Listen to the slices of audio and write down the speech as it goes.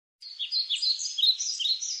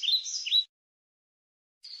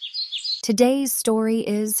Today's story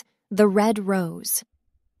is The Red Rose.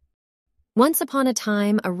 Once upon a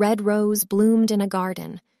time, a red rose bloomed in a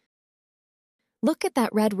garden. Look at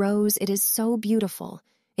that red rose, it is so beautiful.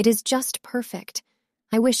 It is just perfect.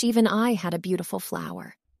 I wish even I had a beautiful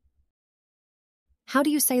flower. How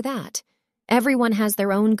do you say that? Everyone has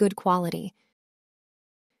their own good quality.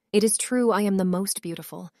 It is true I am the most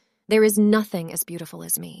beautiful. There is nothing as beautiful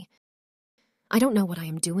as me. I don't know what I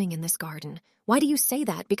am doing in this garden. Why do you say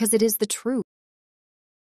that? Because it is the truth.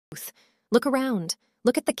 Look around.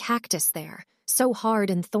 Look at the cactus there, so hard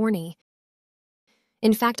and thorny.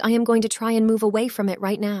 In fact, I am going to try and move away from it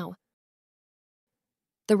right now.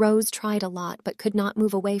 The rose tried a lot but could not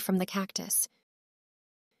move away from the cactus.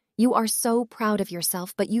 You are so proud of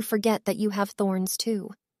yourself, but you forget that you have thorns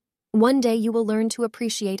too. One day you will learn to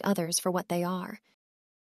appreciate others for what they are.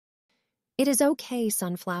 It is okay,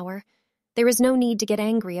 sunflower. There is no need to get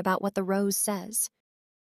angry about what the rose says.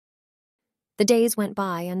 The days went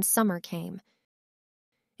by and summer came.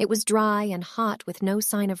 It was dry and hot with no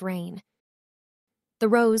sign of rain. The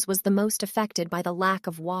rose was the most affected by the lack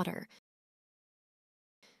of water.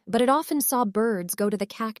 But it often saw birds go to the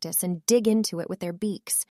cactus and dig into it with their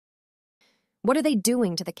beaks. What are they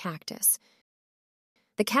doing to the cactus?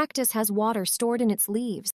 The cactus has water stored in its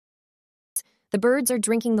leaves. The birds are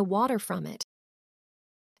drinking the water from it.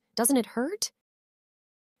 Doesn't it hurt?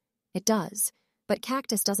 It does, but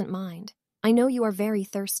cactus doesn't mind. I know you are very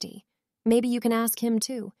thirsty. Maybe you can ask him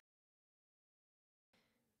too.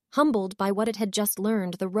 Humbled by what it had just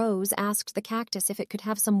learned, the rose asked the cactus if it could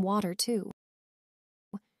have some water too.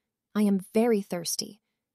 I am very thirsty.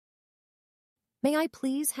 May I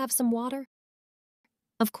please have some water?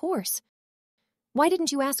 Of course. Why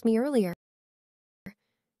didn't you ask me earlier?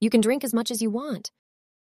 You can drink as much as you want.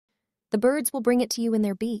 The birds will bring it to you in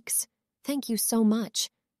their beaks. Thank you so much.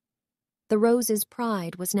 The rose's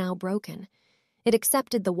pride was now broken. It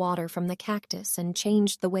accepted the water from the cactus and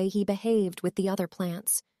changed the way he behaved with the other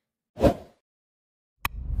plants.